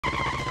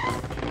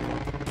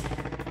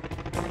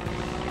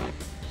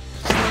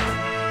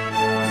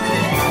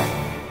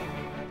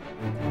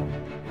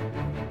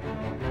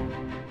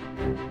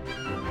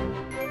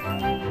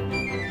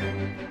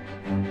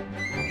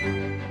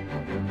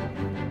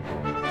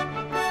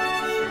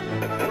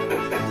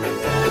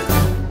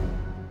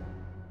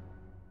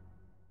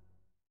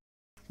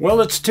Well,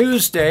 it's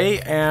Tuesday,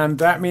 and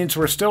that means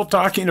we're still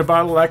talking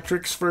about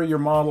electrics for your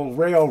model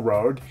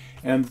railroad.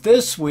 And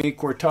this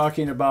week, we're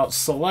talking about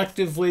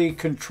selectively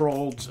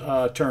controlled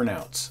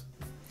turnouts.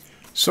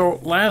 So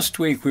last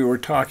week, we were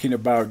talking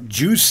about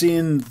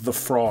juicing the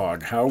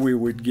frog, how we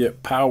would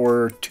get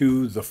power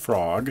to the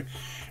frog.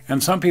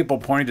 And some people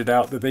pointed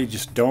out that they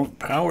just don't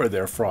power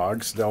their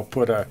frogs. They'll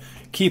put a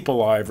keep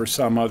alive or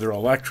some other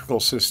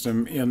electrical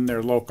system in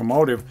their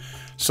locomotive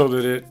so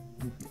that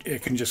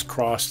it can just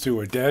cross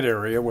through a dead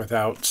area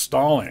without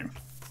stalling.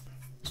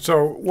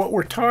 So what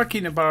we're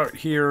talking about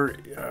here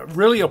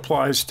really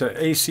applies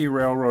to AC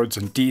railroads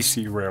and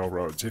DC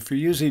railroads. If you're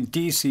using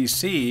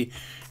DCC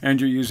and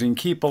you're using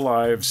keep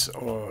alives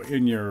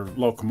in your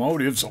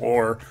locomotives,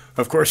 or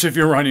of course if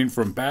you're running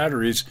from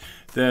batteries,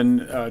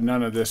 then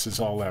none of this is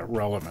all that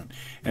relevant.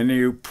 And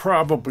you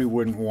probably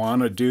wouldn't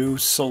want to do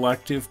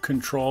selective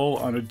control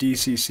on a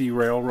DCC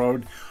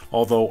railroad,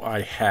 although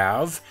I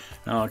have,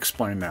 and I'll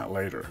explain that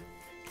later.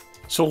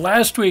 So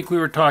last week we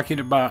were talking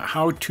about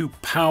how to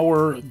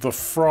power the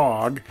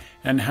frog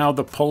and how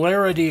the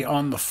polarity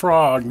on the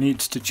frog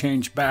needs to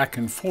change back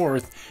and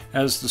forth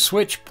as the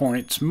switch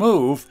points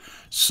move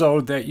so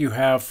that you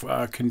have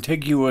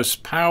contiguous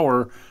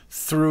power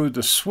through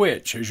the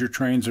switch as your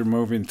trains are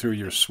moving through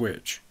your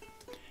switch.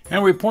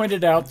 And we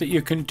pointed out that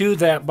you can do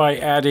that by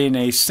adding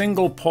a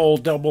single pole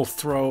double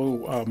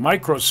throw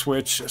micro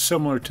switch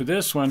similar to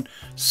this one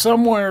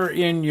somewhere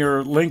in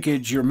your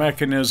linkage, your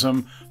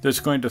mechanism that's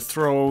going to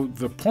throw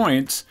the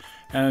points,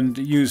 and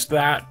use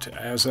that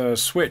as a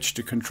switch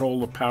to control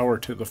the power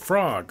to the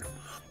frog.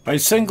 By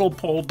single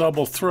pole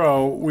double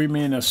throw, we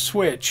mean a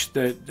switch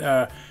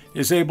that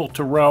is able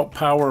to route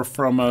power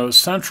from a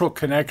central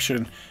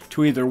connection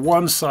to either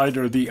one side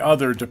or the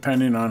other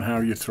depending on how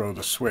you throw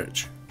the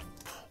switch.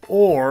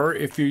 Or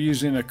if you're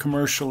using a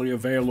commercially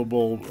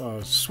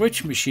available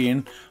switch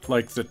machine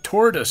like the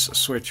Tortoise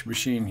switch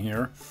machine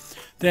here,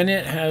 then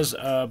it has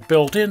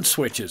built-in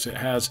switches. It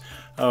has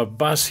a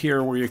bus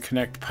here where you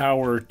connect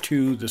power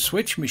to the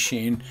switch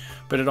machine,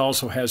 but it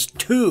also has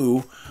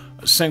two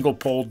single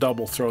pole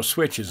double throw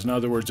switches. In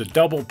other words, a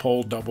double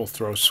pole double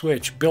throw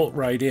switch built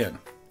right in.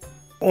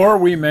 Or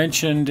we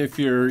mentioned if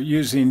you're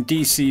using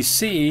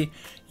DCC,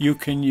 you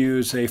can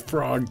use a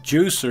frog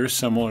juicer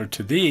similar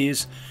to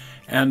these,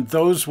 and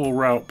those will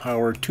route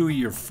power to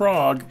your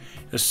frog.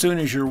 As soon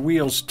as your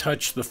wheels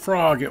touch the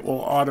frog, it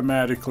will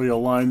automatically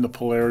align the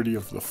polarity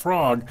of the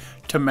frog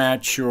to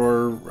match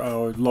your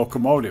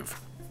locomotive.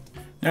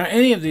 Now,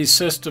 any of these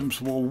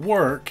systems will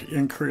work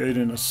in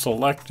creating a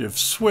selective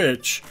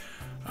switch,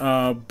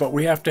 but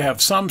we have to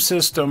have some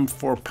system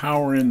for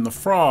powering the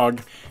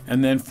frog,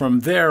 and then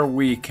from there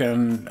we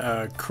can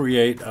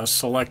create a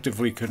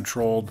selectively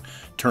controlled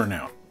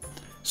turnout.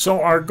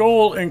 So our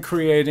goal in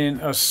creating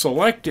a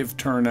selective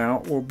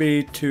turnout will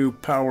be to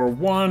power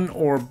one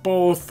or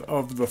both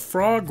of the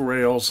frog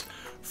rails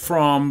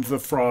from the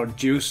frog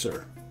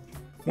juicer.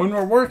 When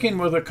we're working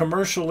with a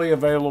commercially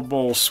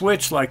available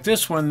switch like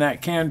this one,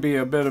 that can be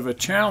a bit of a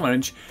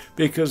challenge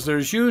because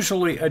there's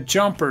usually a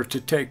jumper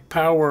to take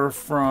power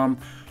from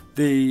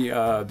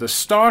the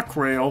stock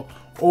rail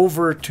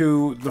over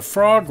to the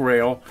frog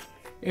rail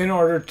in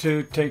order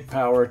to take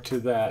power to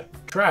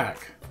that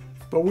track.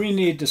 But we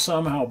need to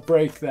somehow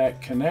break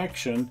that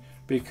connection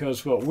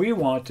because what we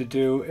want to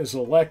do is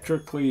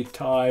electrically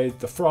tie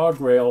the frog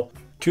rail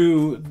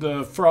to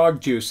the frog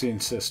juicing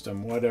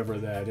system, whatever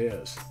that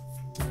is.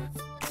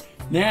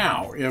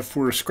 Now, if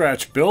we're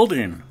scratch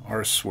building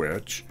our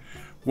switch,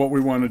 what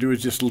we want to do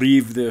is just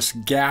leave this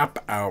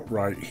gap out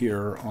right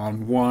here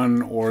on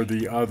one or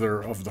the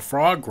other of the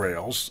frog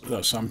rails,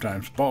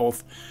 sometimes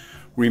both.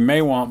 We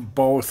may want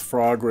both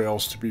frog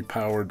rails to be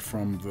powered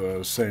from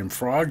the same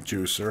frog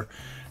juicer.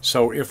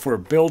 So if we're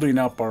building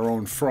up our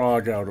own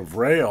frog out of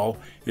rail,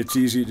 it's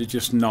easy to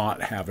just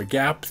not have a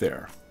gap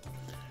there.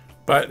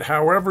 But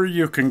however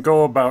you can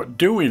go about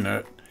doing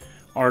it,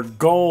 our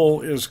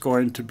goal is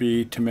going to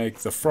be to make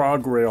the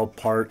frog rail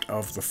part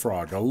of the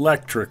frog,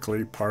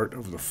 electrically part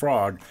of the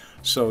frog,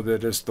 so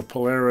that as the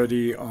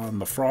polarity on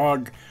the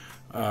frog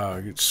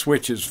it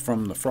switches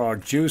from the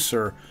frog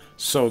juicer,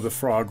 so the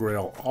frog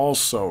rail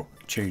also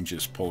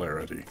changes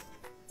polarity.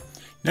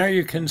 Now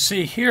you can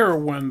see here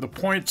when the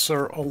points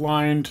are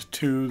aligned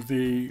to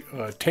the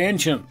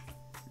tangent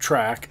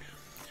track,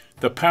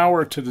 the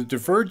power to the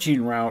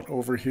diverging route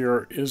over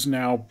here is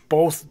now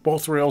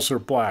both rails are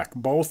black.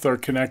 Both are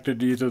connected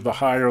to either the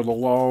high or the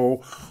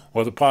low,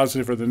 or the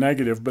positive or the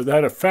negative, but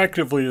that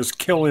effectively is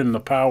killing the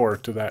power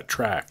to that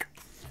track.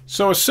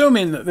 So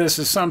assuming that this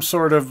is some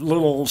sort of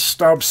little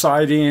stub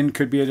siding,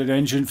 could be at an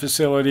engine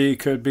facility,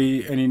 could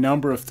be any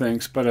number of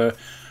things, but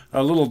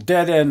a little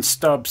dead-end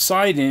stub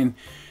siding,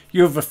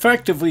 you have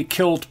effectively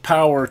killed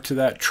power to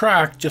that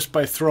track just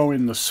by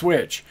throwing the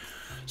switch.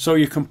 So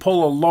you can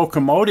pull a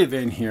locomotive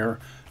in here,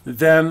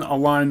 then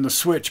align the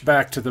switch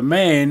back to the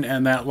main,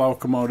 and that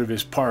locomotive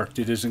is parked.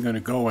 It isn't going to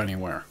go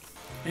anywhere.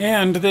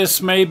 And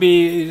this may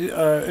be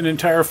an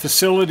entire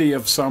facility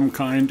of some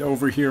kind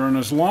over here, and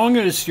as long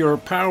as your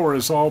power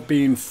is all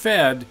being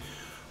fed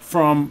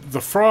from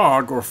the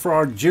frog or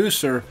frog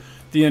juicer,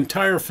 the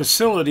entire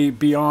facility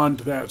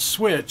beyond that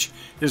switch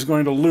is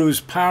going to lose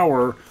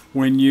power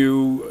when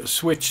you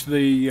switch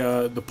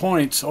the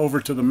points over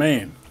to the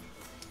main.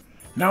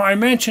 Now, I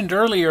mentioned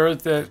earlier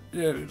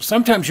that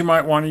sometimes you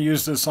might want to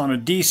use this on a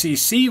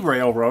DCC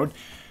railroad.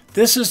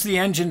 This is the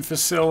engine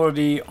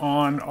facility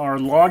on our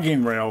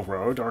logging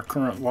railroad, our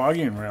current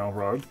logging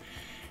railroad.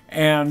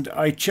 And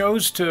I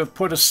chose to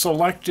put a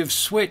selective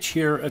switch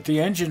here at the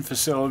engine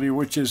facility,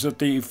 which is at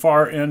the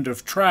far end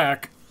of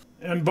track.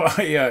 And by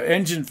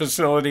engine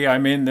facility, I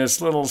mean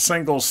this little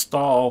single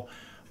stall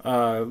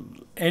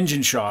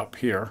engine shop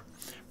here.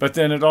 But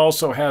then it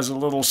also has a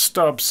little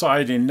stub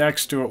siding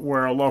next to it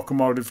where a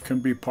locomotive can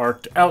be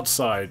parked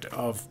outside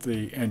of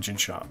the engine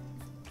shop.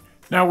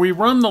 Now, we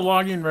run the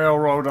logging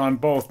railroad on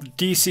both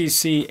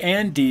DCC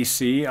and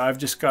DC. I've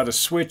just got to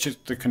switch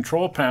at the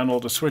control panel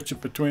to switch it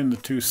between the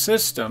two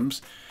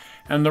systems.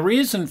 And the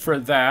reason for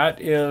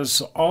that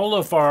is all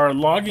of our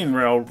logging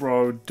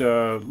railroad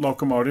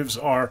locomotives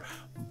are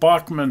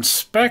Bachmann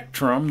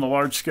Spectrum, the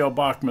large-scale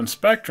Bachmann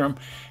Spectrum,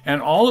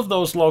 and all of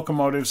those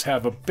locomotives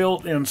have a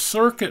built-in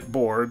circuit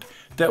board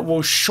that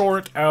will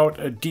short out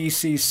a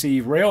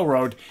DCC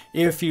railroad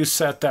if you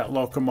set that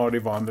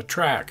locomotive on the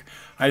track.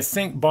 I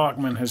think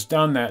Bachmann has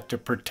done that to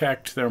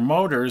protect their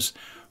motors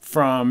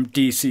from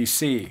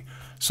DCC.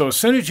 So as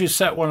soon as you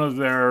set one of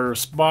their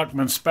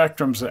Bachmann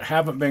Spectrums that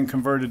haven't been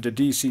converted to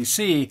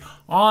DCC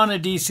on a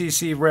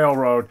DCC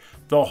railroad,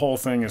 the whole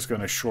thing is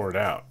going to short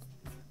out.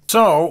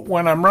 So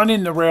when I'm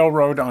running the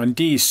railroad on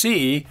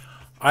DC,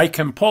 I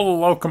can pull a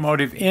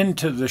locomotive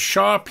into the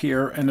shop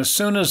here, and as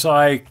soon as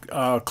I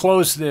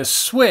close this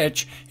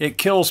switch, it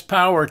kills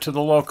power to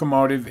the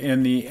locomotive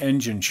in the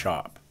engine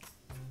shop.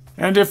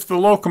 And if the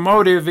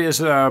locomotive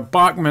is a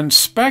Bachmann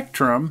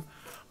Spectrum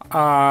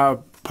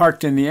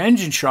parked in the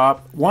engine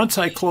shop, once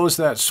I close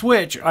that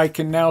switch, I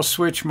can now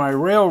switch my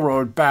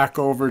railroad back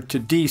over to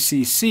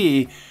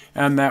DCC,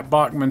 and that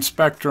Bachmann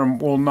Spectrum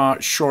will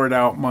not short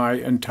out my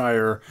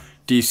entire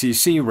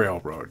DCC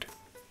railroad.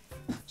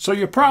 So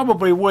you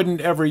probably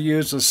wouldn't ever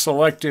use a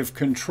selective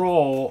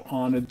control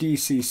on a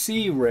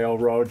DCC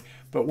railroad,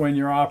 but when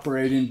you're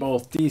operating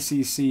both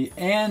DCC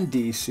and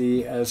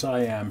DC, as I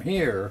am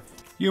here,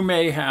 you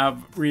may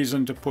have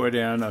reason to put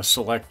in a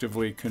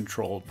selectively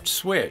controlled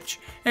switch.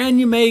 And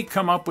you may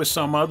come up with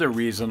some other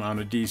reason on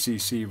a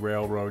DCC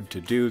railroad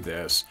to do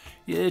this.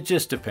 It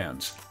just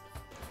depends.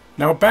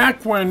 Now,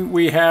 back when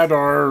we had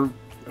our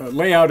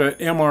layout at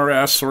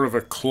MRS, sort of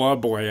a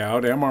club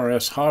layout,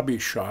 MRS Hobby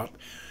Shop,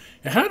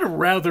 it had a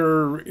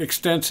rather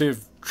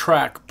extensive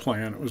track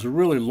plan. It was a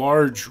really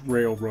large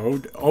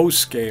railroad,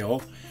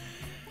 O-scale,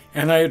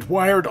 and I had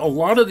wired a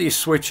lot of these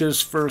switches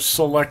for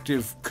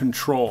selective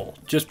control,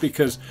 just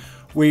because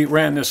we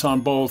ran this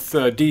on both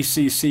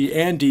DCC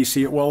and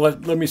DC. Well,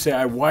 let me say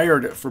I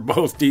wired it for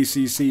both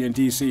DCC and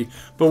DC,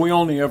 but we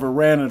only ever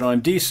ran it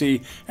on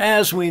DC,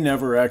 as we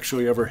never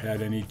actually ever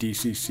had any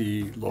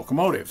DCC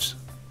locomotives.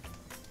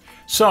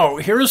 So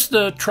here's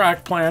the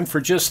track plan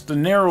for just the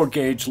narrow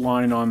gauge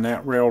line on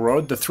that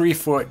railroad, the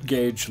 3-foot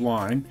gauge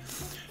line.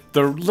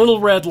 The little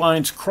red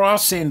lines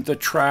crossing the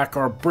track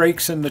are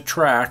breaks in the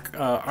track,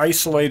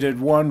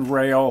 isolated one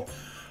rail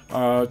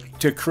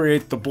to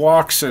create the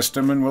block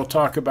system, and we'll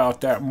talk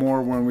about that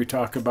more when we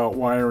talk about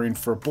wiring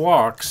for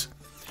blocks.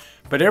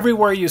 But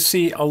everywhere you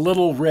see a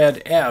little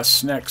red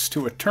S next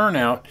to a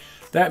turnout,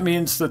 that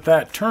means that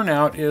that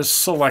turnout is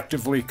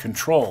selectively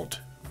controlled.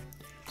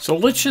 So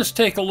let's just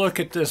take a look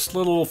at this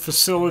little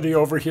facility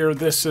over here.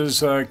 This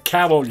is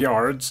cattle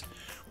yards.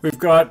 We've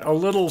got a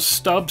little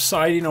stub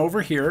siding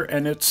over here,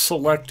 and it's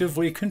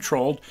selectively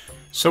controlled.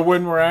 So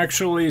when we're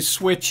actually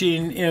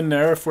switching in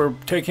there, if we're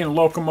taking a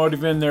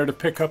locomotive in there to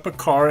pick up a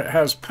car, it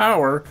has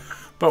power.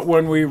 But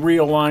when we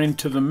realign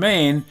to the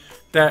main,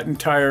 that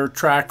entire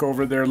track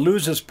over there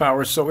loses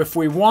power. So if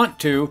we want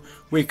to,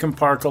 we can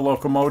park a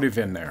locomotive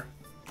in there.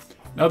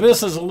 Now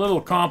this is a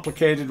little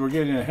complicated. We're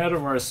getting ahead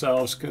of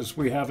ourselves because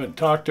we haven't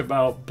talked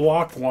about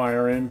block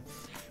wiring,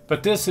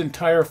 but this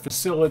entire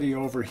facility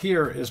over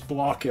here is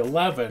block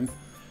 11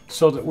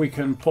 so that we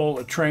can pull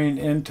a train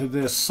into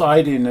this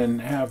siding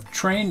and have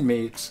train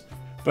meets.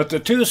 But the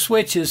two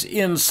switches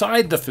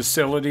inside the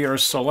facility are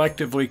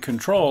selectively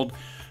controlled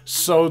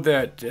so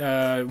that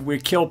we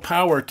kill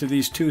power to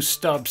these two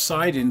stub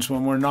sidings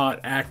when we're not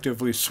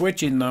actively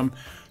switching them.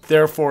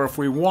 Therefore, if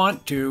we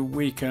want to,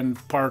 we can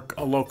park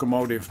a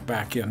locomotive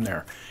back in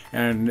there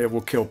and it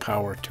will kill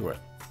power to it.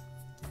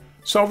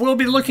 So we'll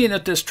be looking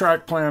at this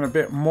track plan a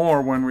bit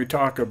more when we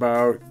talk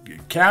about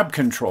cab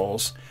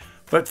controls.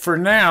 But for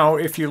now,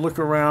 if you look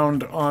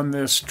around on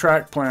this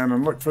track plan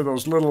and look for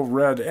those little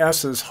red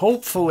S's,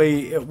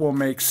 hopefully it will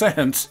make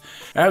sense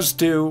as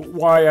to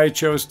why I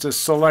chose to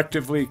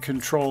selectively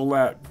control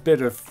that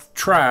bit of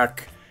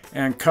track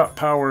and cut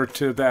power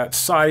to that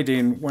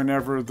siding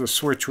whenever the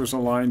switch was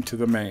aligned to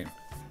the main.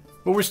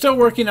 But we're still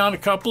working on a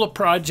couple of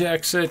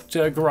projects at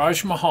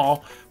Garage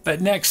Mahal,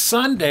 but next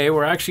Sunday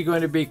we're actually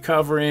going to be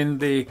covering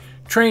the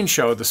train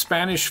show, the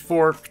Spanish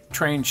Fork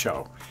train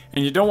show,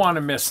 and you don't want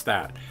to miss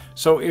that.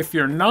 So if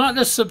you're not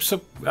a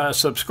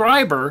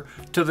subscriber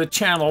to the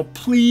channel,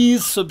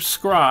 please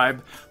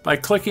subscribe by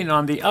clicking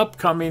on the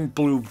upcoming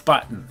blue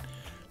button.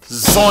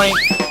 Zoink!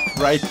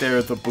 Right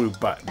there, the blue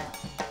button.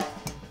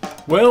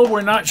 Well,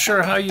 we're not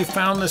sure how you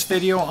found this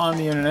video on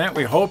the internet.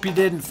 We hope you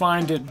didn't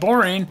find it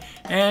boring.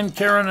 And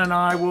Karen and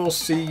I will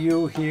see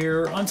you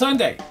here on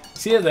Sunday.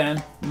 See you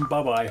then.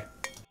 Bye-bye.